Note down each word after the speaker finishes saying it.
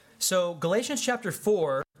So Galatians chapter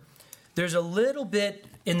 4, there's a little bit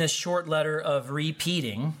in this short letter of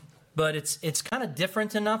repeating, but it's kind of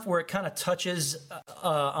different enough where it kind of touches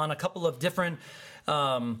on a couple of different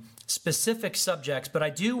specific subjects. But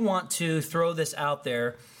I do want to throw this out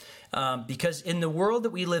there because in the world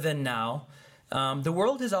that we live in now, the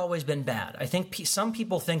world has always been bad. I think some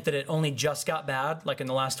people think that it only just got bad, like in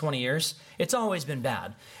the last 20 years. It's always been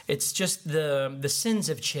bad. It's just the sins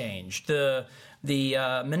have changed.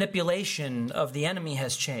 The manipulation of the enemy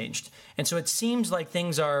has changed. And so it seems like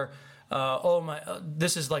things are,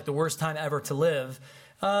 this is like the worst time ever to live.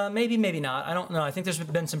 Maybe, maybe not. I don't know. I think there's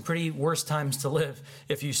been some pretty worse times to live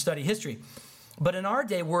if you study history. But in our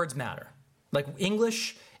day, words matter. Like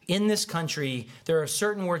English in this country, there are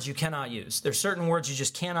certain words you cannot use. There's certain words you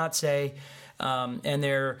just cannot say, and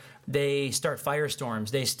they start firestorms.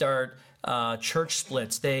 They start church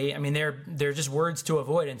splits. They're just words to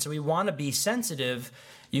avoid. And so we want to be sensitive.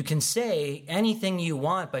 You can say anything you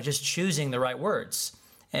want by just choosing the right words.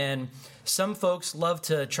 And some folks love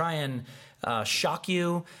to try and shock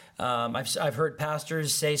you. I've heard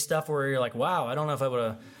pastors say stuff where you're like, wow, I don't know if I would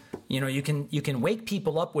have. You can wake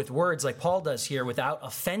people up with words like Paul does here without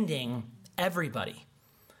offending everybody.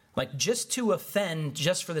 Like just to offend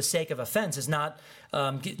just for the sake of offense does not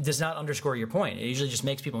underscore your point. It usually just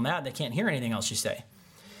makes people mad. They can't hear anything else you say.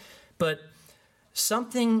 But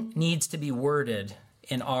something needs to be worded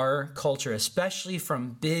in our culture, especially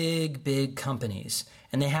from big, big companies.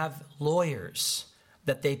 And they have lawyers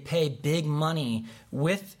that they pay big money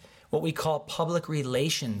with what we call public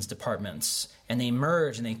relations departments. And they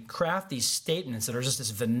merge and they craft these statements that are just as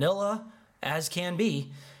vanilla as can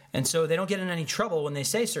be. And so they don't get in any trouble when they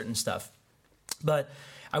say certain stuff. But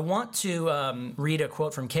I want to read a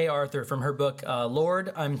quote from Kay Arthur from her book,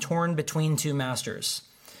 Lord, I'm Torn Between Two Masters.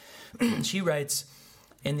 She writes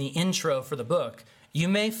in the intro for the book, you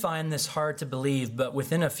may find this hard to believe, but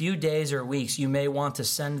within a few days or weeks, you may want to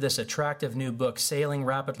send this attractive new book sailing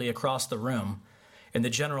rapidly across the room in the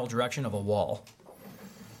general direction of a wall.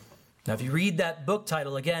 Now, if you read that book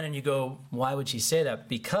title again and you go, why would she say that?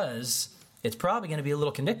 Because it's probably going to be a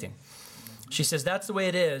little convicting. She says that's the way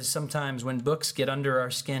it is sometimes when books get under our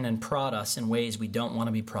skin and prod us in ways we don't want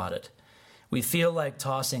to be prodded. We feel like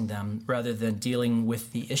tossing them rather than dealing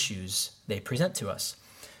with the issues they present to us.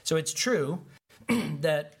 So it's true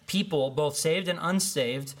that people, both saved and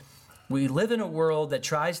unsaved, we live in a world that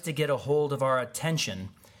tries to get a hold of our attention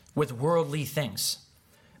with worldly things,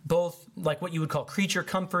 both like what you would call creature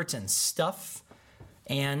comforts and stuff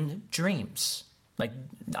and dreams. Like,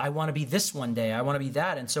 I want to be this one day, I want to be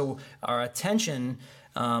that. And so our attention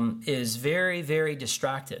is very, very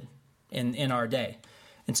distracted in our day.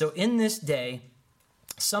 And so in this day,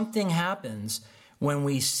 something happens when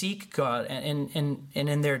we seek God, and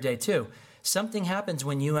in their day too. Something happens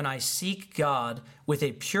when you and I seek God with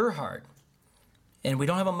a pure heart, and we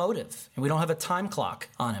don't have a motive, and we don't have a time clock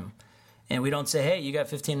on him. And we don't say, hey, you got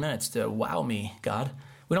 15 minutes to wow me, God.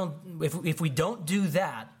 We don't. If we don't do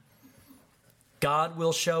that, God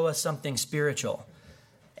will show us something spiritual.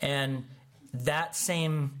 And that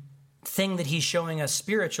same thing that he's showing us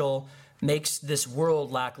spiritual makes this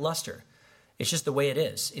world lackluster. It's just the way it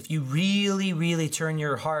is. If you really, really turn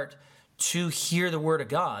your heart to hear the word of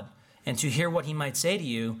God and to hear what he might say to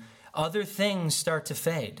you, other things start to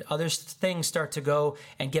fade. Other things start to go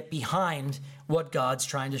and get behind what God's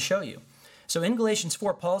trying to show you. So in Galatians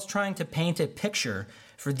 4, Paul's trying to paint a picture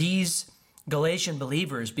for these Galatian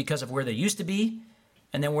believers because of where they used to be,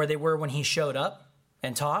 and then where they were when he showed up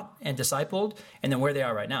and taught and discipled, and then where they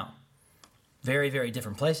are right now. Very, very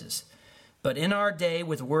different places. But in our day,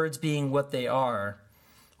 with words being what they are,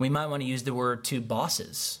 we might want to use the word to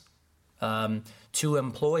bosses, to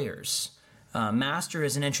employers. Master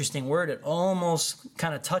is an interesting word. It almost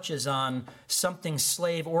kind of touches on something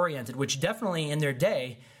slave-oriented, which definitely in their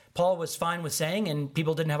day, Paul was fine with saying, and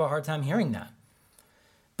people didn't have a hard time hearing that.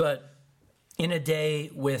 But in a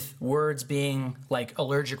day with words being like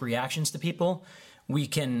allergic reactions to people, we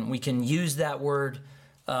can use that word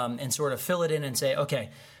and sort of fill it in and say, okay,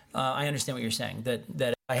 I understand what you're saying,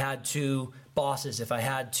 that I had two bosses, if I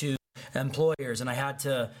had two employers, and I had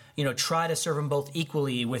to, try to serve them both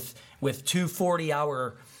equally with two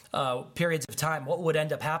 40-hour periods of time, what would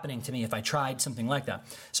end up happening to me if I tried something like that?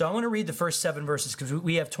 So I want to read the first 7 verses because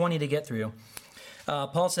we have 20 to get through.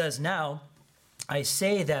 Paul says, now I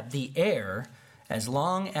say that the heir, as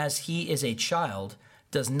long as he is a child,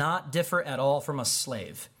 does not differ at all from a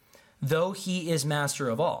slave, though he is master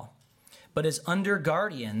of all, but is under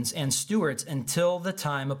guardians and stewards until the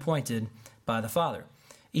time appointed by the Father.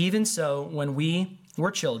 Even so, when we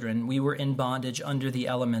were children, we were in bondage under the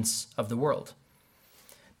elements of the world.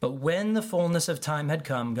 But when the fullness of time had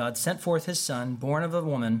come, God sent forth his Son, born of a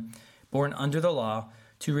woman, born under the law,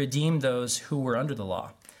 to redeem those who were under the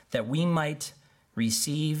law, that we might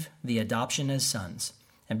receive the adoption as sons.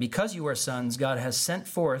 And because you are sons, God has sent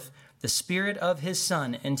forth the Spirit of his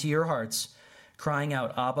Son into your hearts, crying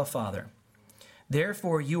out, Abba, Father.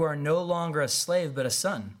 Therefore you are no longer a slave, but a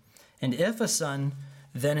son. And if a son,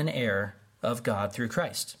 then an heir of God through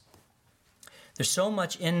Christ. There's so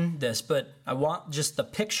much in this, but I want just the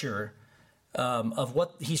picture of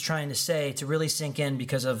what he's trying to say to really sink in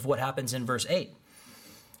because of what happens in verse 8.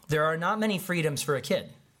 There are not many freedoms for a kid.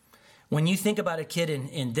 When you think about a kid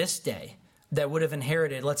in this day that would have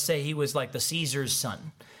inherited, let's say he was like the Caesar's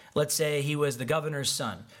son. Let's say he was the governor's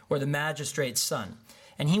son or the magistrate's son,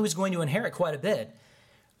 and he was going to inherit quite a bit.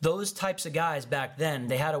 Those types of guys back then,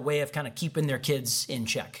 they had a way of kind of keeping their kids in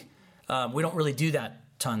check. We don't really do that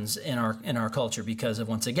tons in our culture because of,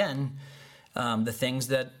 once again, the things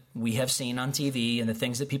that we have seen on TV and the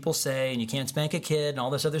things that people say, and you can't spank a kid and all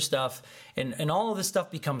this other stuff. And all of this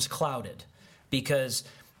stuff becomes clouded because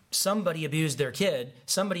somebody abused their kid,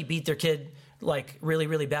 somebody beat their kid like really,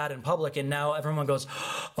 really bad in public, and now everyone goes,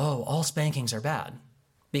 oh, all spankings are bad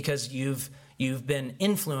because you've been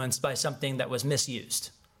influenced by something that was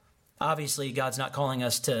misused. Obviously, God's not calling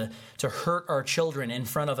us to hurt our children in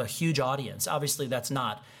front of a huge audience. Obviously, that's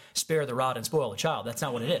not spare the rod and spoil the child. That's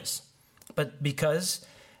not what it is. But because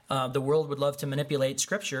the world would love to manipulate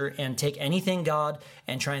Scripture and take anything God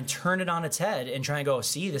and try and turn it on its head and try and go,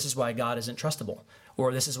 see, this is why God isn't trustable,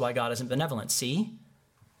 or this is why God isn't benevolent. See?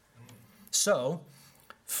 So,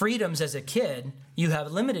 freedoms as a kid, you have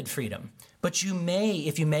limited freedom. But you may,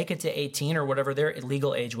 if you make it to 18 or whatever their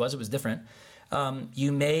legal age was, it was different,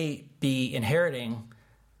 you may be inheriting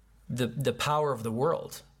the power of the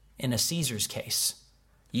world in a Caesar's case.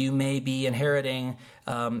 You may be inheriting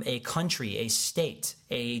a country, a state,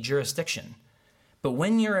 a jurisdiction. But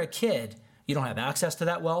when you're a kid, you don't have access to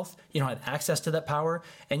that wealth, you don't have access to that power,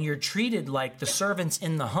 and you're treated like the servants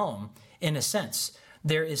in the home, in a sense.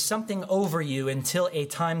 There is something over you until a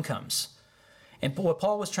time comes. And what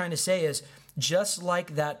Paul was trying to say is, just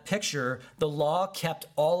like that picture, the law kept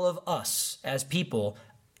all of us as people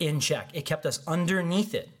in check. It kept us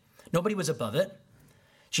underneath it. Nobody was above it.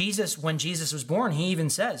 When Jesus was born, he even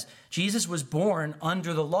says, Jesus was born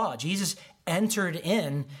under the law. Jesus entered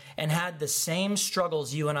in and had the same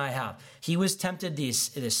struggles you and I have. He was tempted the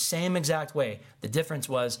same exact way. The difference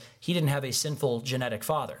was he didn't have a sinful genetic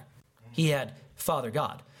father. He had Father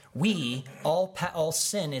God. All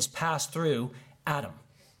sin is passed through Adam.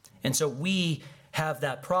 And so we have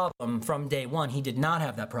that problem from day one. He did not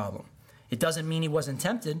have that problem. It doesn't mean he wasn't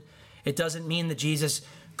tempted. It doesn't mean that Jesus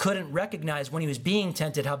couldn't recognize when he was being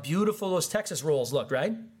tempted how beautiful those Texas rolls looked,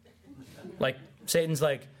 right? Like Satan's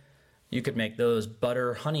like, you could make those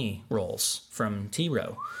butter honey rolls from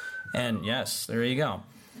T-Row. And yes, there you go.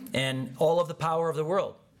 And all of the power of the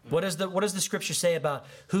world. What does the scripture say about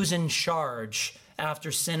who's in charge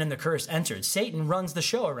after sin and the curse entered? Satan runs the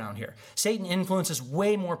show around here. Satan influences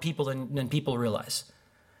way more people than people realize.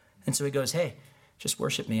 And so he goes, hey, just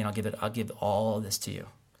worship me and I'll give all of this to you.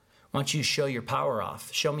 Why don't you show your power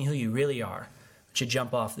off? Show me who you really are. Why don't you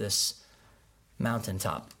jump off this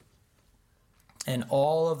mountaintop? And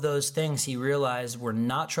all of those things he realized were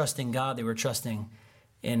not trusting God. They were trusting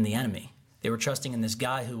in the enemy. They were trusting in this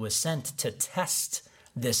guy who was sent to test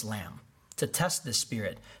this lamb, to test this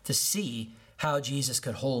spirit, to see how Jesus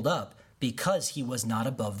could hold up because he was not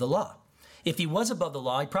above the law. If he was above the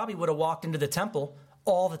law, he probably would have walked into the temple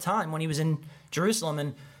all the time when he was in Jerusalem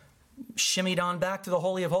and shimmied on back to the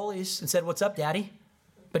Holy of Holies and said, "What's up, Daddy?"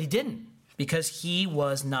 But he didn't, because he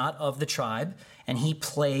was not of the tribe and he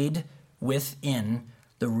played within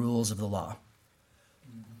the rules of the law.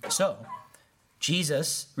 So,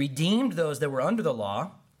 Jesus redeemed those that were under the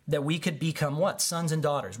law, that we could become what? Sons and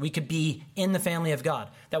daughters. We could be in the family of God.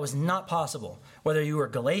 That was not possible. Whether you were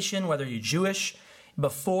Galatian, whether you're Jewish,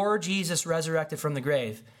 before Jesus resurrected from the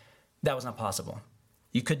grave, that was not possible.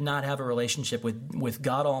 You could not have a relationship with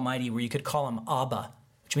God Almighty where you could call him Abba,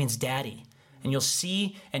 which means daddy. And you'll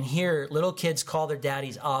see and hear little kids call their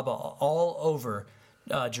daddies Abba all over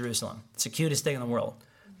Jerusalem. It's the cutest thing in the world.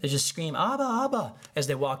 They just scream, Abba, Abba, as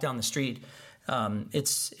they walk down the street.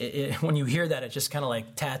 When you hear that, it just kind of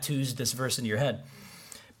like tattoos this verse into your head.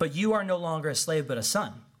 But you are no longer a slave, but a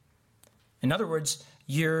son. In other words,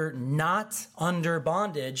 you're not under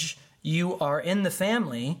bondage. You are in the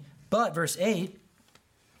family. But, verse 8,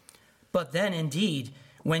 but then indeed,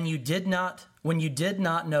 when you did not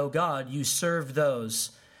know God, you served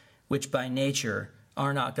those which by nature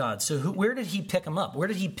are not God. So where did he pick them up? Where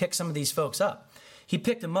did he pick some of these folks up? He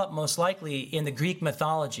picked them up most likely in the Greek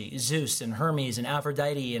mythology, Zeus and Hermes and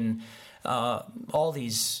Aphrodite and all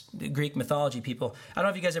these Greek mythology people. I don't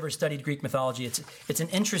know if you guys ever studied Greek mythology. It's an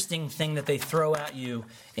interesting thing that they throw at you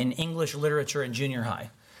in English literature in junior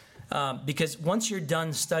high. Because once you're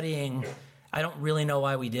done studying, I don't really know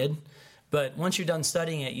why we did, but once you're done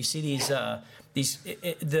studying it, you see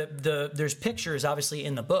there's pictures obviously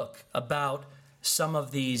in the book about some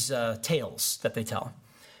of these tales that they tell.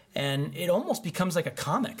 And it almost becomes like a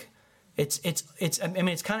comic. It's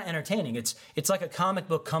kind of entertaining. It's like a comic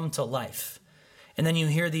book come to life. And then you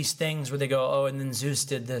hear these things where they go, oh, and then Zeus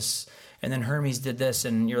did this, and then Hermes did this,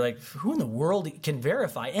 and you're like, who in the world can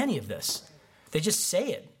verify any of this? They just say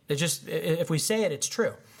it. If we say it, it's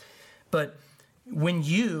true. But when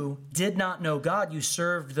you did not know God, you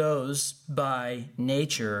served those by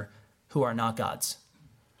nature who are not gods.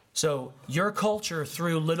 So your culture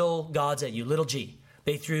threw little gods at you, little g.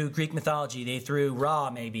 They threw Greek mythology. They threw Ra,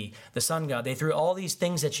 maybe, the sun god. They threw all these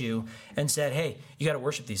things at you and said, hey, you got to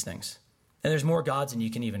worship these things. And there's more gods than you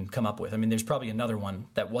can even come up with. I mean, there's probably another one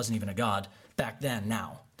that wasn't even a god back then,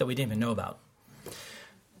 now, that we didn't even know about.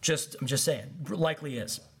 I'm just saying, likely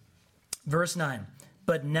is. Verse 9,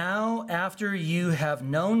 but now after you have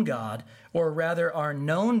known God, or rather are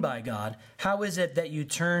known by God, how is it that you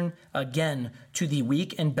turn again to the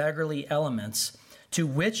weak and beggarly elements to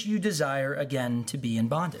which you desire again to be in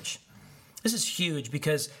bondage? This is huge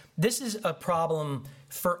because this is a problem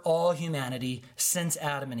for all humanity since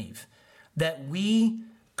Adam and Eve. That we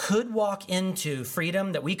could walk into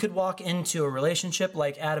freedom, that we could walk into a relationship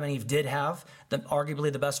like Adam and Eve did have,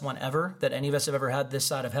 arguably the best one ever that any of us have ever had this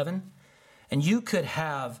side of heaven. And you could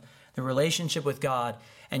have the relationship with God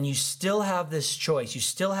and you still have this choice. You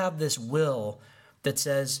still have this will that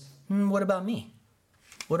says, what about me?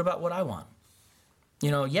 What about what I want?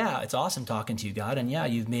 Yeah, it's awesome talking to you, God, and yeah,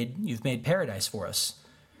 you've made paradise for us.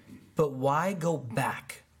 But why go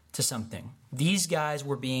back to something? These guys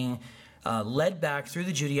were being led back through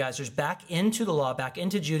the Judaizers, back into the law, back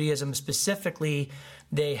into Judaism. Specifically,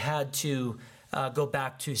 they had to go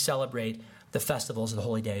back to celebrate the festivals of the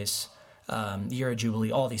holy days, the year of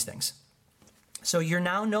Jubilee, all these things. So you're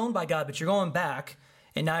now known by God, but you're going back,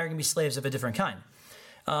 and now you're going to be slaves of a different kind.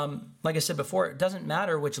 Like I said before, it doesn't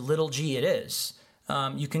matter which little g it is.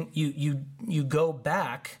 You go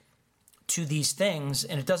back to these things,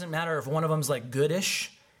 and it doesn't matter if one of them's like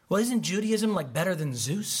goodish. Well, isn't Judaism like better than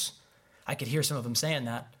Zeus? I could hear some of them saying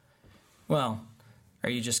that. Well, are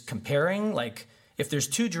you just comparing? Like, if there's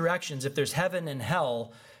two directions, if there's heaven and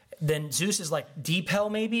hell, then Zeus is like deep hell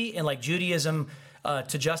maybe, and like Judaism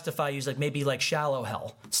to justify you is like maybe like shallow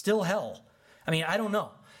hell. Still hell. I mean, I don't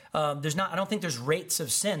know. I don't think there's rates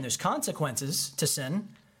of sin. There's consequences to sin.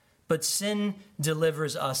 But sin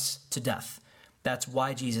delivers us to death. That's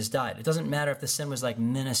why Jesus died. It doesn't matter if the sin was like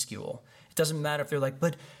minuscule. It doesn't matter if they're like,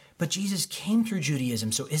 but Jesus came through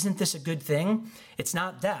Judaism, so isn't this a good thing? It's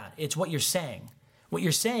not that. It's what you're saying. What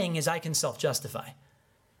you're saying is I can self-justify.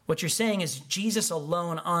 What you're saying is Jesus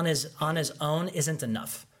alone on his own isn't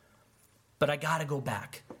enough. But I got to go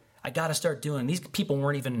back. I got to start doing. Many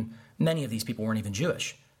of these people weren't even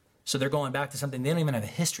Jewish. So they're going back to something they don't even have a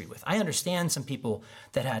history with. I understand some people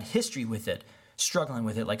that had history with it, struggling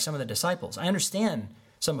with it, like some of the disciples. I understand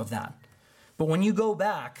some of that. But when you go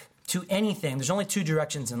back to anything, there's only two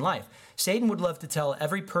directions in life. Satan would love to tell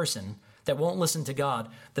every person that won't listen to God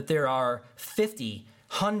that there are 50,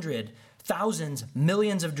 100, thousands,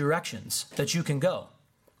 millions of directions that you can go.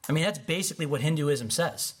 I mean, that's basically what Hinduism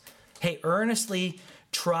says. Hey, earnestly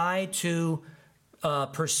try to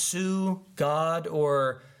pursue God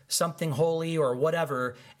or something holy or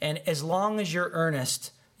whatever, and as long as you're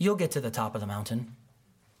earnest, you'll get to the top of the mountain.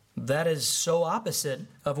 That is so opposite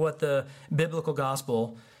of what the biblical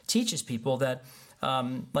gospel teaches people. That,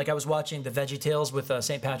 like I was watching the Veggie Tales with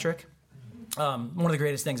St. Patrick, one of the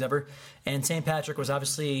greatest things ever, and St. Patrick was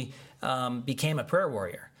obviously became a prayer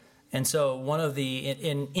warrior, and so one of the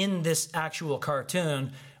in this actual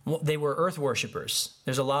cartoon, they were earth worshippers.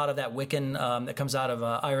 There's a lot of that Wiccan that comes out of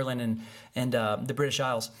Ireland and the British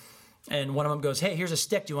Isles. And one of them goes, hey, here's a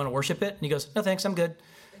stick. Do you want to worship it? And he goes, no, thanks, I'm good.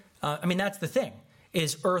 I mean, that's the thing,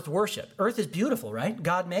 is earth worship. Earth is beautiful, right?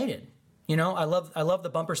 God made it. I love the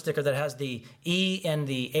bumper sticker that has the E and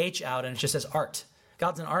the H out, and it just says art.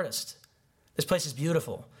 God's an artist. This place is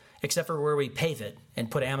beautiful, except for where we pave it and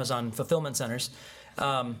put Amazon fulfillment centers.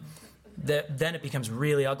 Then it becomes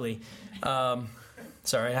really ugly.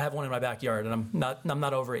 Sorry, I have one in my backyard, and I'm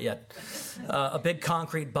not over it yet. A big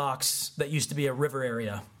concrete box that used to be a river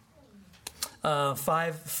area.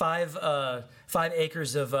 5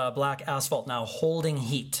 acres of black asphalt now holding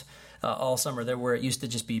heat all summer there, where it used to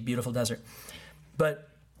just be beautiful desert. But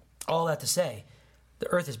all that to say, the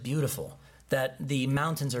earth is beautiful, that the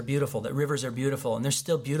mountains are beautiful, that rivers are beautiful, and there's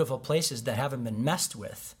still beautiful places that haven't been messed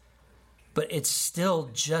with. But it's still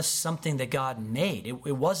just something that God made.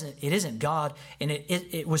 It isn't God, and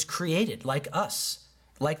it was created like us,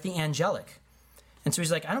 like the angelic. And so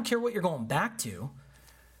he's like, I don't care what you're going back to.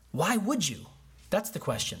 Why would you? That's the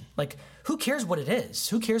question. Like, who cares what it is?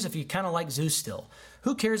 Who cares if you kind of like Zeus still?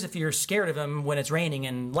 Who cares if you're scared of him when it's raining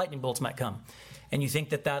and lightning bolts might come? And you think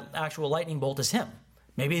that actual lightning bolt is him.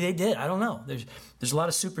 Maybe they did. I don't know. There's a lot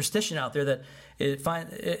of superstition out there that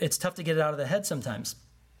it's tough to get it out of the head sometimes.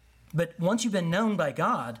 But once you've been known by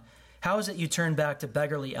God, how is it you turn back to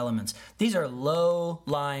beggarly elements? These are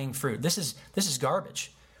low-lying fruit. This is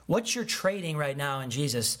garbage. What you're trading right now in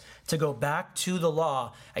Jesus to go back to the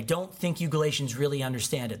law, I don't think you Galatians really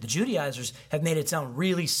understand it. The Judaizers have made it sound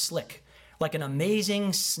really slick, like an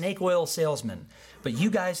amazing snake oil salesman. But you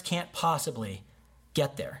guys can't possibly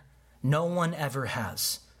get there. No one ever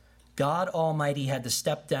has. God Almighty had to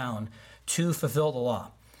step down to fulfill the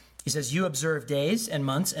law. He says, you observe days and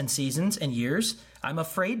months and seasons and years. I'm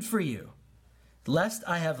afraid for you, lest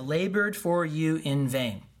I have labored for you in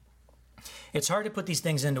vain. It's hard to put these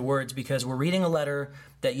things into words because we're reading a letter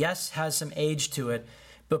that, yes, has some age to it,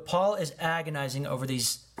 but Paul is agonizing over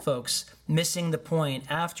these folks, missing the point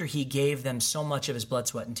after he gave them so much of his blood,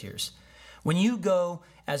 sweat, and tears. When you go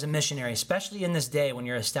as a missionary, especially in this day when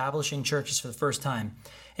you're establishing churches for the first time,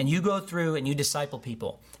 and you go through and you disciple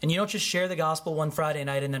people, and you don't just share the gospel one Friday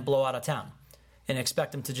night and then blow out of town and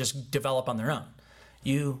expect them to just develop on their own.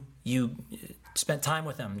 You spent time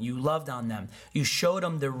with them. You loved on them. You showed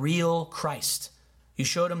them the real Christ. You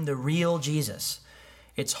showed them the real Jesus.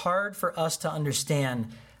 It's hard for us to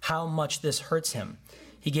understand how much this hurts him.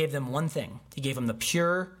 He gave them one thing. He gave them the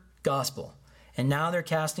pure gospel. And now they're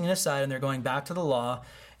casting it aside and they're going back to the law.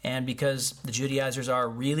 And because the Judaizers are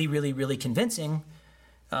really, really, really convincing,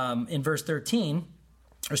 in verse 12,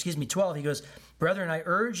 he goes, Brethren, I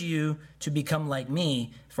urge you to become like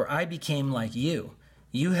me, for I became like you.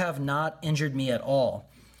 You have not injured me at all.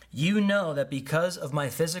 You know that because of my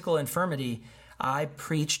physical infirmity, I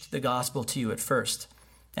preached the gospel to you at first.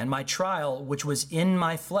 And my trial, which was in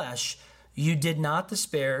my flesh, you did not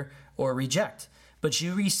despair or reject, but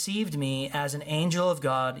you received me as an angel of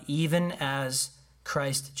God, even as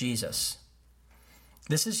Christ Jesus.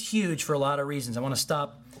 This is huge for a lot of reasons. I want to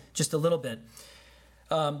stop just a little bit.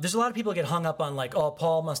 There's a lot of people get hung up on like, oh,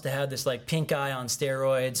 Paul must have had this like pink eye on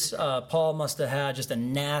steroids. Paul must have had just a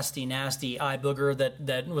nasty, nasty eye booger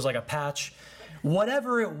that was like a patch.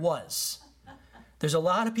 Whatever it was, there's a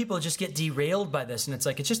lot of people that just get derailed by this, and it's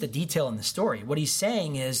like it's just a detail in the story. What he's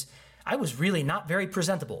saying is, I was really not very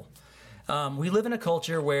presentable. We live in a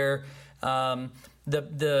culture where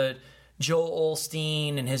the Joel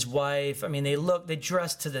Osteen and his wife, I mean, they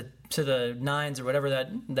dress to the nines or whatever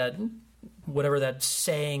that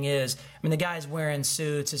saying is. I mean, the guy's wearing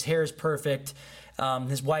suits, his hair is perfect,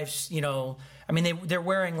 his wife's, they're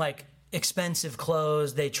wearing like expensive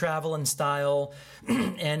clothes, they travel in style,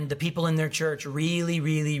 and the people in their church really,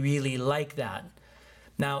 really, really like that.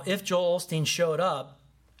 Now, if Joel Osteen showed up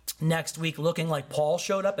next week looking like Paul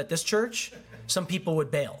showed up at this church, some people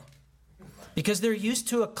would bail because they're used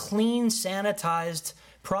to a clean, sanitized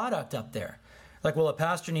product up there. Like, well, a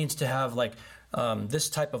pastor needs to have like this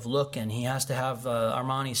type of look, and he has to have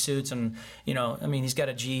Armani suits, and he's got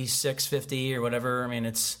a G650 or whatever. I mean,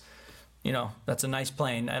 it's that's a nice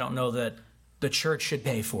plane. I don't know that the church should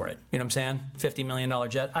pay for it. You know what I'm saying? $50 million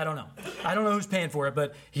jet. I don't know who's paying for it,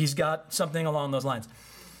 but he's got something along those lines.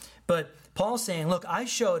 But Paul's saying, look, I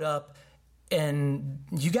showed up and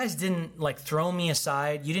you guys didn't like throw me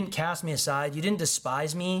aside. You didn't cast me aside. You didn't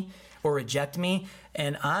despise me or reject me.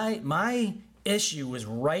 And my issue was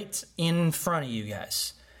right in front of you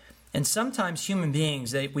guys. And sometimes human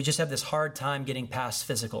beings, we just have this hard time getting past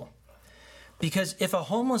physical. Because if a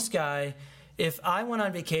homeless guy, if I went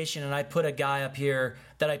on vacation and I put a guy up here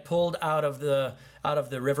that I pulled out of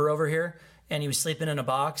the river over here, and he was sleeping in a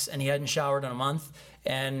box and he hadn't showered in a month,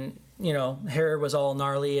 and hair was all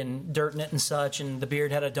gnarly and dirt in it and such, and the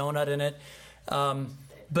beard had a donut in it.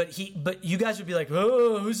 But you guys would be like,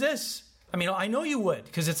 oh, who's this? I mean, I know you would,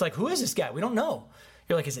 because it's like, who is this guy? We don't know.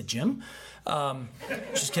 You're like, is it Jim?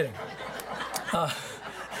 Just kidding.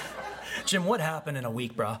 Jim, what happened in a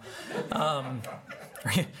week, bro? Are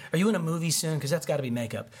you in a movie soon? Because that's got to be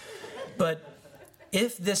makeup. But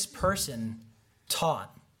if this person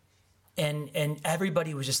taught, and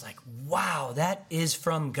everybody was just like, wow, that is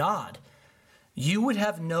from God, you would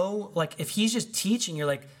have if he's just teaching, you're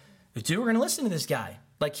like, dude, we're going to listen to this guy.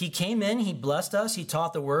 Like, he came in, he blessed us, he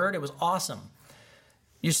taught the word, it was awesome.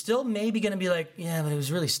 You're still maybe going to be like, yeah, but it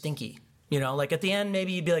was really stinky. Like at the end,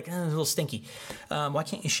 maybe you'd be like, it was a little stinky. Why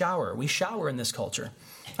can't you shower? We shower in this culture.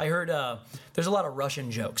 I heard there's a lot of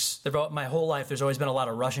Russian jokes. My whole life, there's always been a lot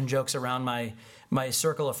of Russian jokes around my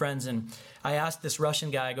circle of friends. And I asked this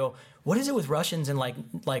Russian guy, I go, what is it with Russians and like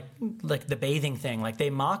the bathing thing? Like they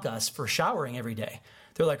mock us for showering every day.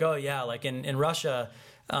 They're like, oh yeah, like in Russia,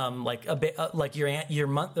 like your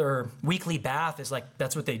month or weekly bath is like,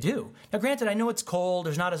 that's what they do. Now, granted, I know it's cold.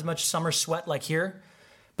 There's not as much summer sweat like here,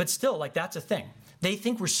 but still, like that's a thing. They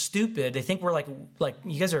think we're stupid. They think we're like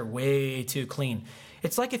you guys are way too clean.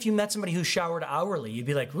 It's like if you met somebody who showered hourly, you'd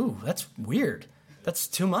be like, ooh, that's weird. That's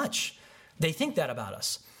too much. They think that about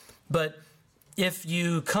us. But if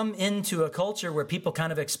you come into a culture where people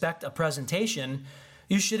kind of expect a presentation,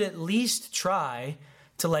 you should at least try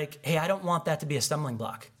to like, hey, I don't want that to be a stumbling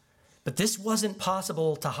block. But this wasn't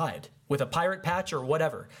possible to hide with a pirate patch or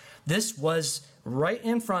whatever. This was right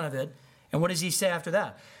in front of it. And what does he say after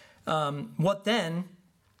that? What then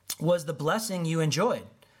was the blessing you enjoyed?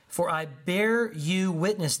 For I bear you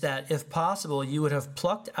witness that, if possible, you would have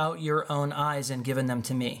plucked out your own eyes and given them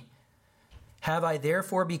to me. Have I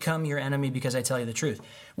therefore become your enemy because I tell you the truth?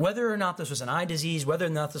 Whether or not this was an eye disease, whether or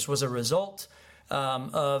not this was a result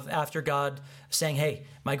of after God saying, hey,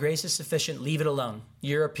 my grace is sufficient, leave it alone.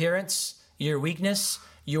 Your appearance, your weakness,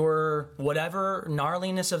 your whatever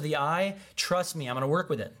gnarliness of the eye, trust me, I'm going to work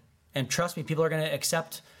with it. And trust me, people are going to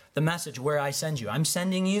accept the message where I send you. I'm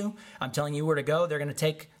sending you. I'm telling you where to go. They're going to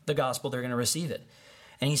take the gospel. They're going to receive it.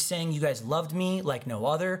 And he's saying, you guys loved me like no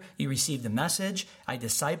other. You received the message. I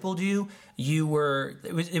discipled you.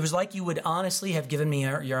 It was like you would honestly have given me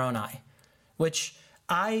your own eye, which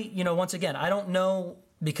once again, I don't know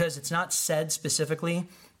because it's not said specifically.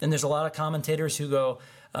 And there's a lot of commentators who go,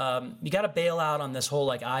 you got to bail out on this whole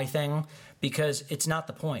like eye thing because it's not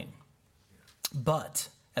the point. But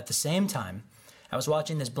at the same time, I was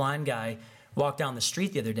watching this blind guy walk down the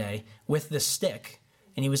street the other day with this stick,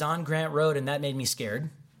 and he was on Grant Road, and that made me scared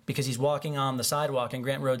because he's walking on the sidewalk, and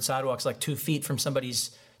Grant Road sidewalk's like 2 feet from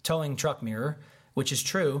somebody's towing truck mirror, which is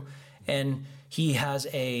true, and he has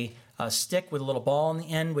a stick with a little ball on the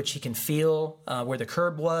end, which he can feel where the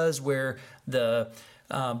curb was, where the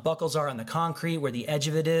buckles are on the concrete, where the edge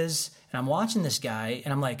of it is, and I'm watching this guy,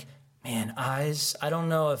 and I'm like, man, eyes, I don't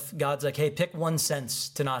know if God's like, hey, pick one sense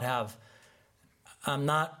to not have. I'm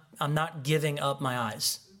not giving up my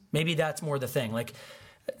eyes. Maybe that's more the thing. Like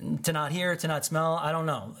to not hear, to not smell, I don't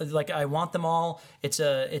know. Like I want them all. It's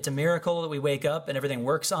a miracle that we wake up and everything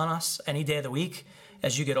works on us any day of the week.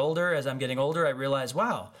 As you get older, as I'm getting older, I realize,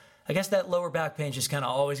 wow, I guess that lower back pain is just kind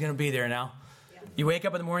of always going to be there now. Yeah. You wake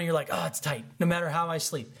up in the morning, you're like, oh, it's tight, no matter how I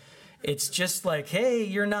sleep. It's just like, hey,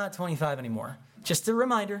 you're not 25 anymore. Just a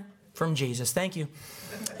reminder from Jesus. Thank you.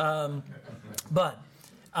 But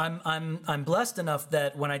I'm blessed enough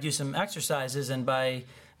that when I do some exercises and by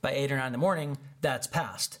 8 or 9 in the morning, that's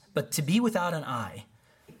past. But to be without an eye,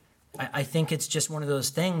 I think it's just one of those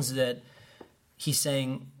things that he's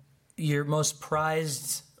saying your most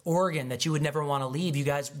prized organ that you would never want to leave. You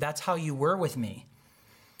guys, that's how you were with me.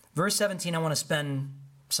 Verse 17, I want to spend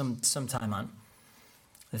some time on.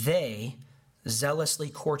 They zealously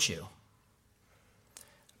court you,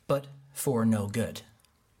 but for no good.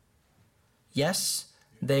 Yes,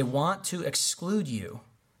 they want to exclude you,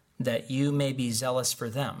 that you may be zealous for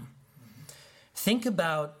them. Think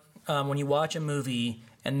about when you watch a movie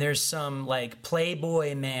and there's some like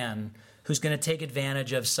playboy man who's going to take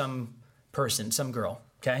advantage of some person, some girl,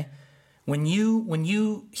 okay? When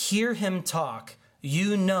you hear him talk,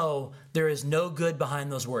 you know there is no good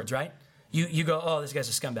behind those words, right? You go, oh, this guy's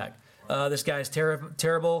a scumbag. This guy's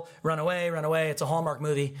terrible. Run away. It's a Hallmark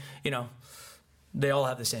movie. They all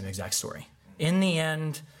have the same exact story. In the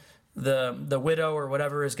end, the widow or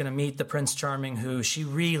whatever is going to meet the Prince Charming who she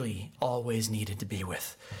really always needed to be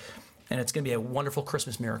with. And it's going to be a wonderful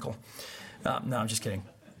Christmas miracle. No, I'm just kidding.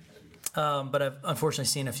 But I've unfortunately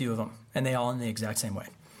seen a few of them, and they all end the exact same way.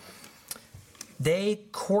 They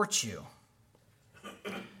court you.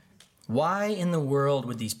 Why in the world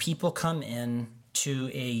would these people come in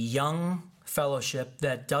to a young fellowship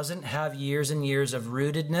that doesn't have years and years of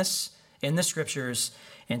rootedness in the scriptures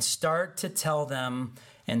and start to tell them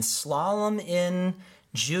and slalom in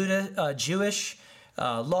Jewish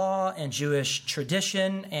law and Jewish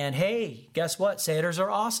tradition? And hey, guess what? Seders are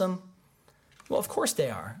awesome. Well, of course they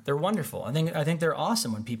are. They're wonderful. I think they're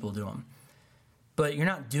awesome when people do them. But you're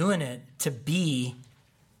not doing it to be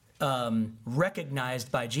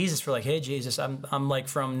recognized by Jesus for like, hey, Jesus, I'm like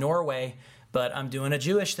from Norway, but I'm doing a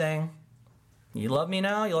Jewish thing. You love me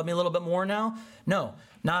now? You love me a little bit more now? No,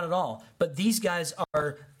 not at all. But these guys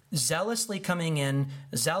are zealously coming in,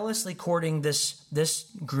 zealously courting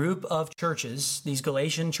this group of churches, these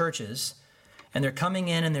Galatian churches, and they're coming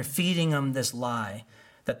in and they're feeding them this lie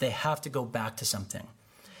that they have to go back to something.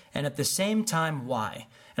 And at the same time, why?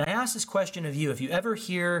 And I ask this question of you. If you ever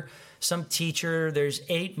hear some teacher, there's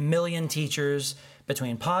 8 million teachers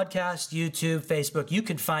between podcasts, YouTube, Facebook. You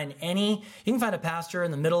can find a pastor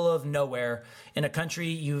in the middle of nowhere in a country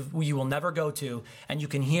you will never go to, and you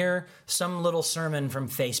can hear some little sermon from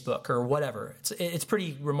Facebook or whatever. It's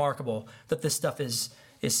pretty remarkable that this stuff is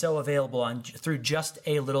so available through just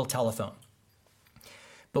a little telephone.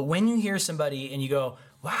 But when you hear somebody and you go,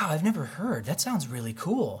 wow, I've never heard. That sounds really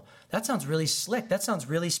cool. That sounds really slick. That sounds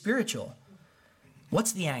really spiritual.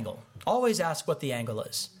 What's the angle? Always ask what the angle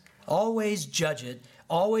is. Always judge it.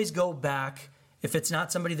 Always go back. If it's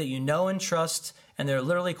not somebody that you know and trust, and they're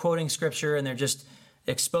literally quoting scripture and they're just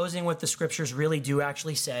exposing what the scriptures really do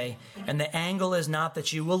actually say, and the angle is not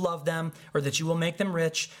that you will love them or that you will make them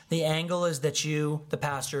rich. The angle is that you, the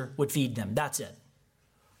pastor, would feed them. That's it.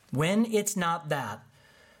 When it's not that,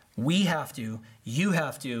 you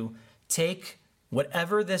have to take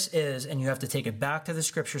whatever this is, and you have to take it back to the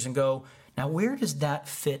scriptures and go, now where does that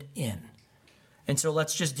fit in? And so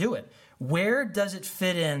let's just do it. Where does it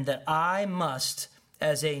fit in that I must,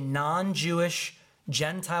 as a non-Jewish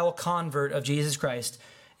Gentile convert of Jesus Christ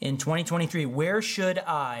in 2023, where should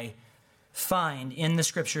I find in the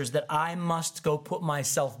scriptures that I must go put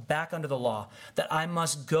myself back under the law, that I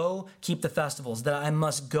must go keep the festivals, that I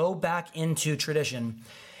must go back into tradition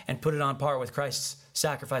and put it on par with Christ's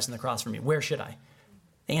sacrifice on the cross for me? Where should I?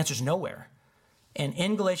 The answer is nowhere. And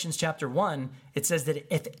in Galatians chapter 1, it says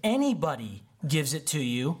that if anybody gives it to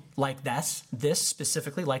you like this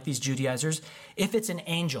specifically, like these Judaizers, if it's an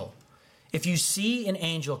angel, if you see an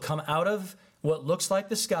angel come out of what looks like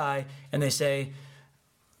the sky and they say,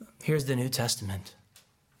 here's the New Testament,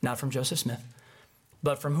 not from Joseph Smith,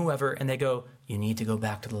 but from whoever, and they go, you need to go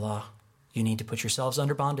back to the law. You need to put yourselves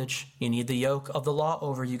under bondage. You need the yoke of the law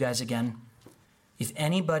over you guys again. If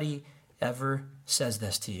anybody ever says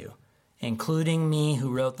this to you, including me who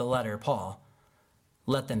wrote the letter, Paul,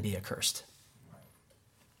 let them be accursed.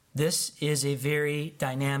 This is a very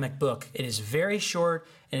dynamic book. It is very short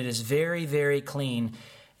and it is very, very clean.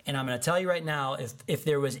 And I'm going to tell you right now, if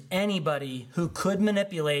there was anybody who could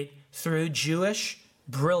manipulate through Jewish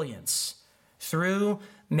brilliance, through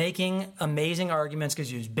making amazing arguments, because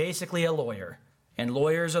he was basically a lawyer, and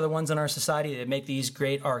lawyers are the ones in our society that make these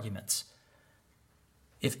great arguments.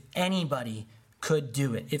 If anybody could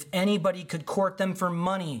do it, if anybody could court them for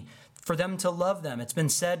money, for them to love them, it's been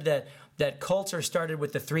said that cults are started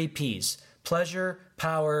with the 3 Ps: pleasure,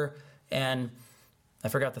 power, and I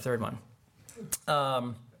forgot the third one.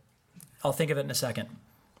 I'll think of it in a second.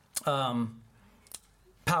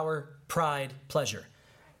 Power, pride, pleasure.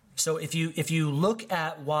 So if you look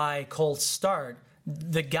at why cults start,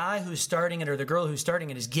 the guy who's starting it or the girl who's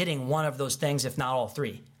starting it is getting one of those things, if not all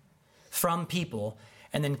 3, from people,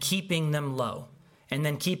 and then keeping them low, and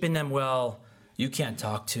then keeping them, well, you can't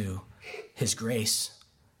talk to His grace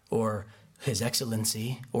or His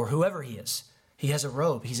excellency or whoever He is. He has a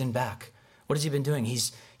robe. He's in back. What has He been doing?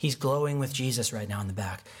 He's glowing with Jesus right now in the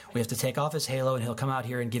back. We have to take off His halo, and He'll come out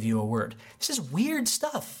here and give you a word. This is weird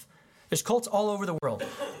stuff. There's cults all over the world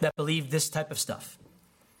that believe this type of stuff.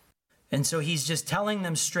 And so he's just telling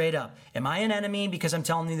them straight up, am I an enemy because I'm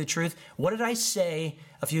telling you the truth? What did I say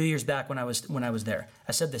a few years back when I was there?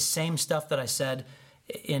 I said the same stuff that I said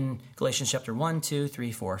in Galatians chapter 1, 2,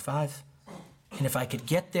 3, 4, 5. And if I could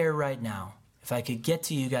get there right now, if I could get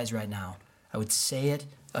to you guys right now, I would say it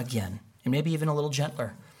again, and maybe even a little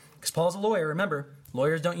gentler. Because Paul's a lawyer, remember.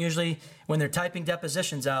 Lawyers don't usually, when they're typing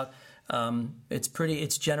depositions out,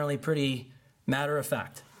 it's generally pretty matter of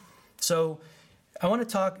fact. So I want to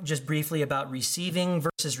talk just briefly about receiving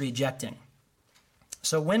versus rejecting.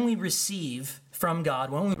 So when we receive from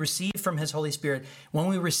God, when we receive from His Holy Spirit, when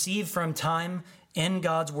we receive from time in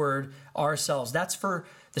God's Word ourselves, that's for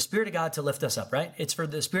the Spirit of God to lift us up, right? It's for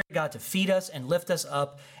the Spirit of God to feed us and lift us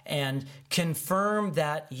up and confirm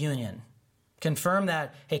that union. Confirm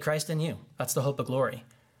that, hey, Christ in you, that's the hope of glory.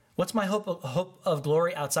 What's my hope of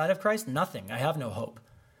glory outside of Christ? Nothing. I have no hope.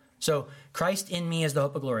 So Christ in me is the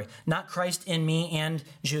hope of glory. Not Christ in me and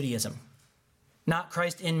Judaism. Not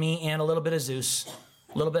Christ in me and a little bit of Zeus,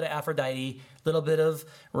 a little bit of Aphrodite, a little bit of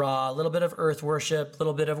Ra, a little bit of earth worship, a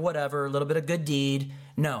little bit of whatever, a little bit of good deed.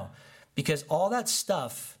 No, because all that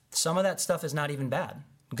stuff, some of that stuff is not even bad.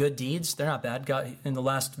 Good deeds, they're not bad. God, in the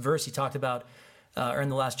last verse, He talked about, or in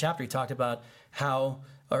the last chapter, He talked about how,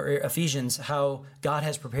 or Ephesians, how God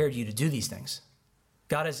has prepared you to do these things.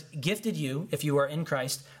 God has gifted you, if you are in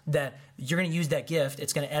Christ, that you're going to use that gift.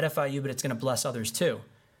 It's going to edify you, but it's going to bless others too.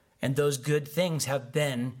 And those good things have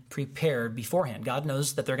been prepared beforehand. God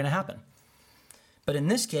knows that they're going to happen. But in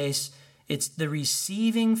this case, it's the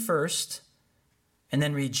receiving first and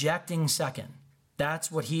then rejecting second.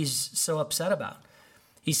 That's what he's so upset about.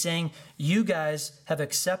 He's saying, you guys have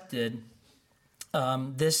accepted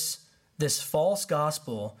this false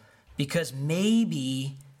gospel because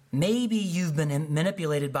maybe you've been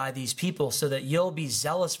manipulated by these people so that you'll be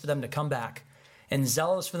zealous for them to come back and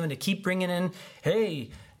zealous for them to keep bringing in, hey,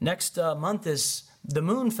 next month is the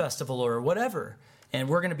Moon Festival or whatever, and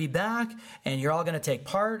we're going to be back, and you're all going to take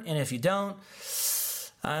part, and if you don't,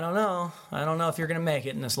 I don't know if you're going to make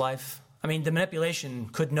it in this life. I mean, the manipulation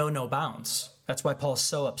could know no bounds. That's why Paul's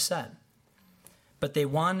so upset. But they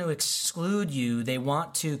want to exclude you. They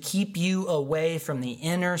want to keep you away from the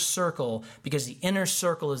inner circle because the inner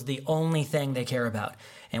circle is the only thing they care about.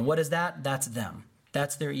 And what is that? That's them.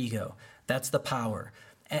 That's their ego. That's the power.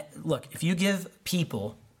 Look, if you give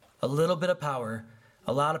people a little bit of power,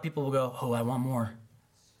 a lot of people will go, oh, I want more.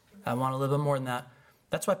 I want a little bit more than that.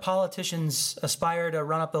 That's why politicians aspire to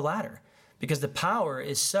run up the ladder, because the power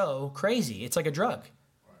is so crazy. It's like a drug.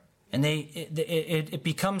 And it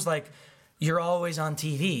becomes like you're always on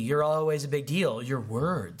TV. You're always a big deal. Your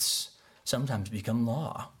words sometimes become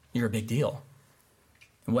law. You're a big deal.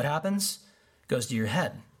 And what happens? Goes to your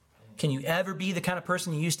head. Can you ever be the kind of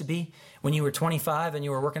person you used to be when you were 25 and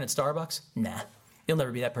you were working at Starbucks? Nah, you'll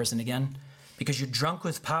never be that person again, because you're drunk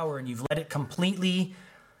with power and you've let it completely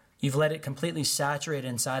saturate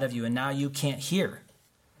inside of you, and now you can't hear.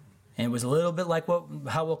 And it was a little bit like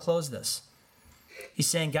how we'll close this. He's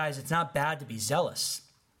saying, guys, it's not bad to be zealous.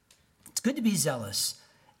 It's good to be zealous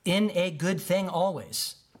in a good thing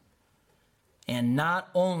always. And not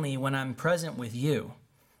only when I'm present with you,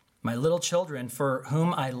 my little children, for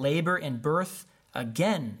whom I labor in birth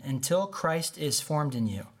again until Christ is formed in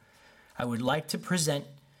you. I would like to present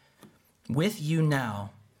with you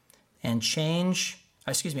now and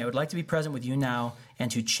I would like to be present with you now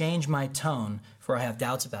and to change my tone, for I have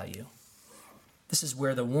doubts about you. This is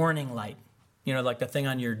where the warning light, like the thing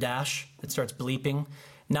on your dash that starts bleeping,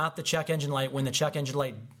 not the check engine light. When the check engine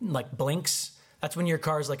light blinks, that's when your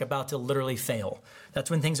car is about to literally fail.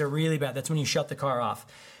 That's when things are really bad. That's when you shut the car off.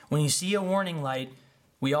 When you see a warning light,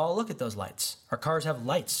 we all look at those lights. Our cars have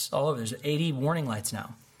lights all over. There's 80 warning lights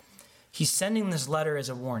now. He's sending this letter as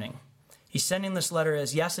a warning. He's sending this letter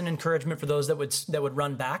as, yes, an encouragement for those that would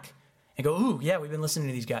run back and go, ooh, yeah, we've been listening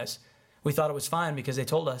to these guys. We thought it was fine because they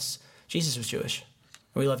told us Jesus was Jewish.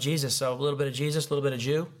 We love Jesus, so a little bit of Jesus, a little bit of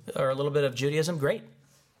Jew, or a little bit of Judaism, great.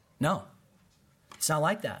 No, it's not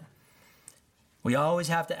like that. We always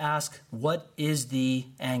have to ask, what is the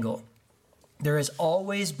angle? There has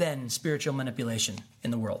always been spiritual manipulation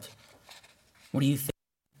in the world. What do you think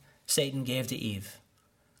Satan gave to Eve?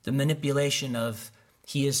 The manipulation of,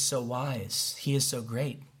 he is so wise, he is so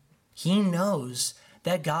great. He knows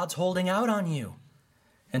that God's holding out on you.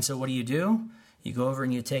 And so what do? You go over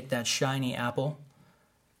and you take that shiny apple,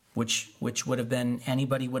 which would have been,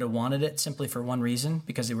 anybody would have wanted it simply for one reason,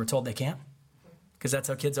 because they were told they can't. Because that's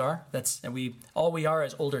how kids are. All we are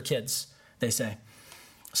as older kids, they say.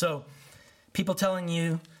 So people telling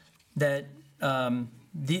you that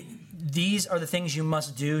these are the things you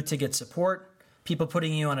must do to get support. People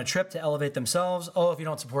putting you on a trip to elevate themselves. Oh, if you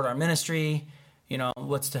don't support our ministry,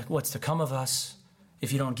 what's to come of us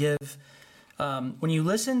if you don't give? When you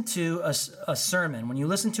listen to a sermon, when you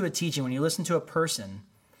listen to a teaching, when you listen to a person,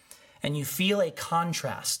 and you feel a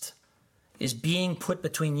contrast is being put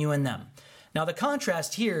between you and them. Now, the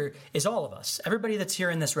contrast here is all of us. Everybody that's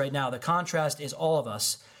hearing this right now, the contrast is all of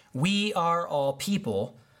us. We are all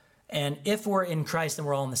people, and if we're in Christ, then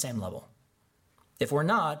we're all on the same level. If we're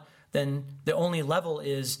not, then the only level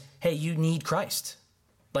is, hey, you need Christ.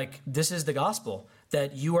 This is the gospel,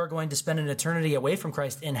 that you are going to spend an eternity away from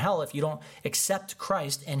Christ in hell if you don't accept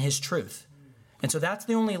Christ and his truth. And so that's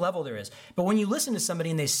the only level there is. But when you listen to somebody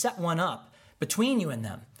and they set one up between you and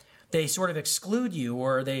them, they sort of exclude you,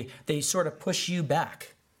 or they sort of push you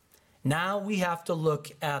back. Now we have to look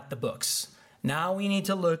at the books. Now we need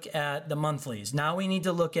to look at the monthlies. Now we need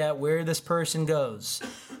to look at where this person goes.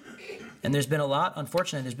 And there's been a lot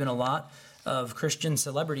of Christian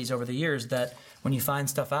celebrities over the years that when you find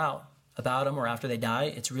stuff out about them or after they die,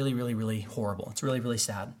 it's really, really, really horrible. It's really, really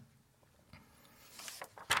sad.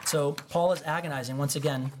 So Paul is agonizing once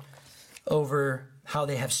again over how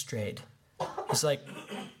they have strayed. He's like,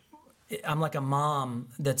 I'm like a mom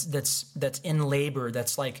that's in labor.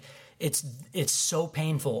 That's like, it's so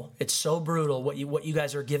painful. It's so brutal what you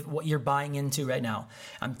guys are what you're buying into right now.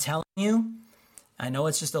 I'm telling you, I know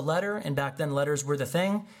it's just a letter, and back then letters were the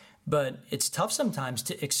thing, but it's tough sometimes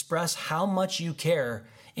to express how much you care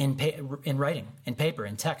in writing, in paper,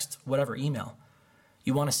 in text, whatever, email.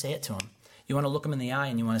 You want to say it to them. You want to look them in the eye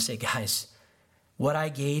and you want to say, guys, what I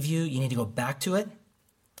gave you, you need to go back to it,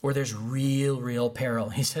 or there's real peril.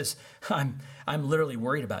 He says, I'm literally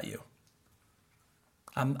worried about you.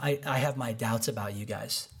 I have my doubts about you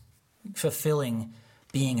guys fulfilling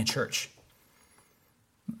being a church.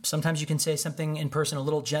 Sometimes you can say something in person a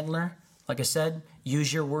little gentler. Like I said,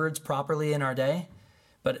 use your words properly in our day.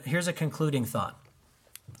 But here's a concluding thought.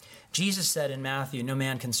 Jesus said in Matthew, no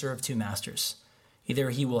man can serve two masters. Either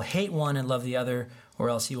he will hate one and love the other, or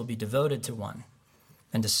else he will be devoted to one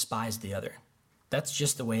and despise the other. That's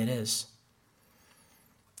just the way it is.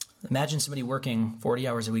 Imagine somebody working 40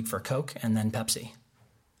 hours a week for Coke and then Pepsi.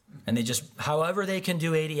 And they just, however they can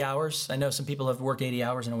do 80 hours. I know some people have worked 80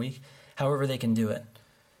 hours in a week. However they can do it.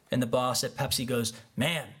 And the boss at Pepsi goes,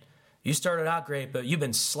 man, you started out great, but you've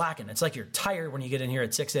been slacking. It's like you're tired when you get in here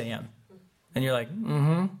at 6 a.m. And you're like,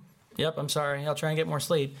 yep, I'm sorry. I'll try and get more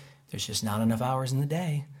sleep. There's just not enough hours in the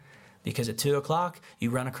day. Because at 2 o'clock, you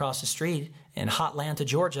run across the street in Hotlanta,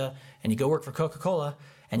 Georgia, and you go work for Coca-Cola,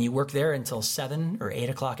 and you work there until 7 or 8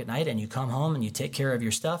 o'clock at night, and you come home and you take care of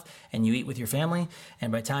your stuff, and you eat with your family,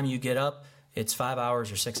 and by the time you get up, it's 5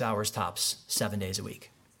 hours or 6 hours tops, 7 days a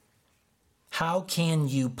week. How can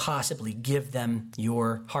you possibly give them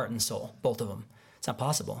your heart and soul, both of them? It's not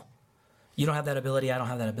possible. You don't have that ability, I don't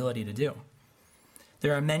have that ability to do.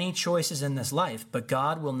 There are many choices in this life, but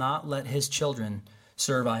God will not let his children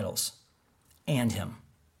serve idols and him.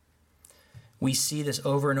 We see this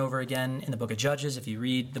over and over again in the book of Judges. If you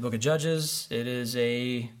read the book of Judges,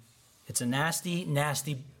 it's a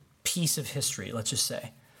nasty piece of history, let's just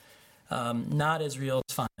say. Not Israel's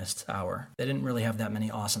finest hour. They didn't really have that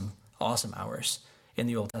many awesome hours in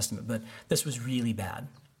the Old Testament, but this was really bad.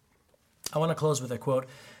 I want to close with a quote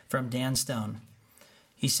from Dan Stone.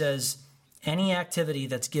 He says, any activity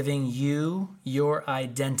that's giving you your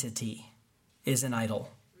identity is an idol.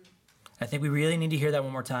 I think we really need to hear that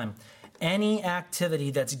one more time. Any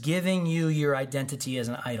activity that's giving you your identity is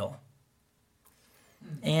an idol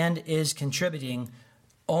and is contributing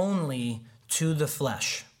only to the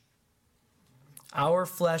flesh. Our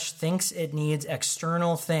flesh thinks it needs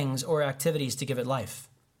external things or activities to give it life.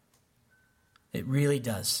 It really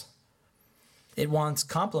does. It wants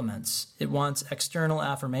compliments. It wants external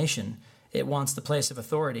affirmation. It wants the place of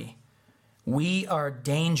authority. We are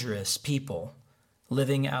dangerous people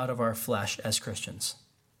living out of our flesh as Christians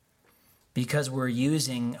because we're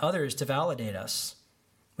using others to validate us,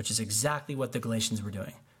 which is exactly what the Galatians were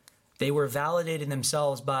doing. They were validating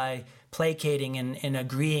themselves by placating and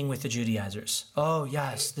agreeing with the Judaizers. Oh,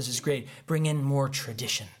 yes, this is great. Bring in more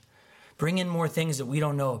tradition. Bring in more things that we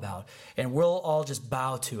don't know about. And we'll all just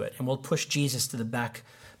bow to it. And we'll push Jesus to the back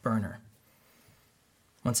burner.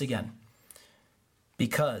 Once again,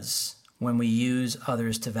 because when we use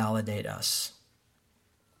others to validate us,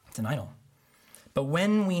 it's an idol. But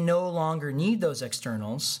when we no longer need those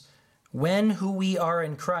externals, when who we are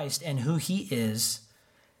in Christ and who he is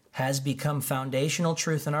has become foundational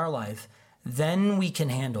truth in our life, then we can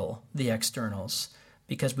handle the externals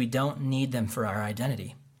because we don't need them for our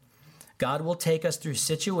identity. God will take us through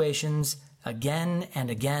situations again and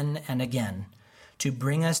again and again to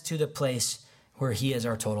bring us to the place where he is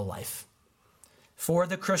our total life. For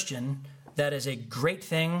the Christian, that is a great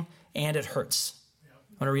thing, and it hurts. I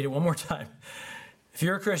want to read it one more time. If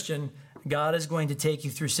you're a Christian, God is going to take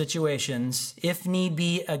you through situations, if need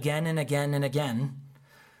be, again and again and again.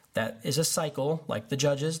 That is a cycle, like the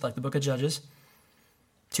Judges, like the book of Judges,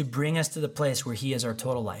 to bring us to the place where he is our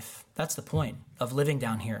total life. That's the point of living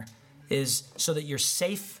down here, is so that you're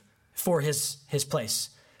safe for his place.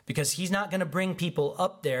 Because he's not going to bring people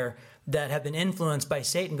up there that have been influenced by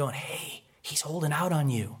Satan going, hey, he's holding out on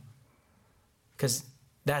you. Because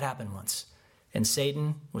that happened once. And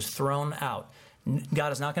Satan was thrown out.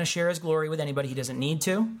 God is not going to share his glory with anybody. He doesn't need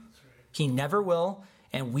to. He never will.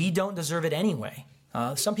 And we don't deserve it anyway.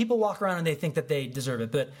 Some people walk around and they think that they deserve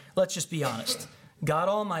it. But let's just be honest. God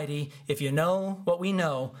Almighty, if you know what we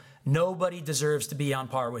know, nobody deserves to be on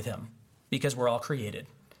par with him. Because we're all created.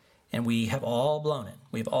 And we have all blown it.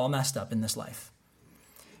 We've all messed up in this life.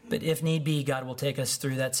 But if need be, God will take us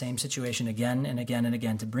through that same situation again and again and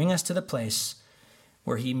again to bring us to the place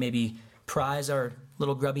where he maybe pries our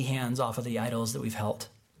little grubby hands off of the idols that we've held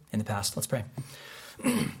in the past. Let's pray.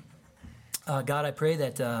 God, I pray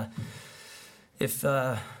that if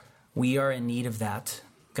we are in need of that,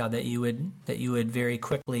 God, that you would very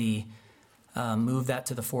quickly move that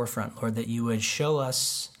to the forefront, Lord, that you would show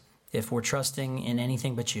us if we're trusting in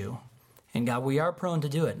anything but you, And God, we are prone to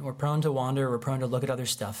do it. We're prone to wander. We're prone to look at other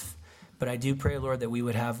stuff. But I do pray, Lord, that we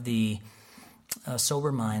would have the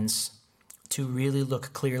sober minds to really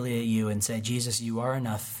look clearly at you and say, Jesus, you are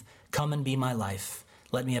enough. Come and be my life.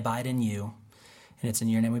 Let me abide in you. And it's in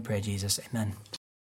your name we pray, Jesus. Amen.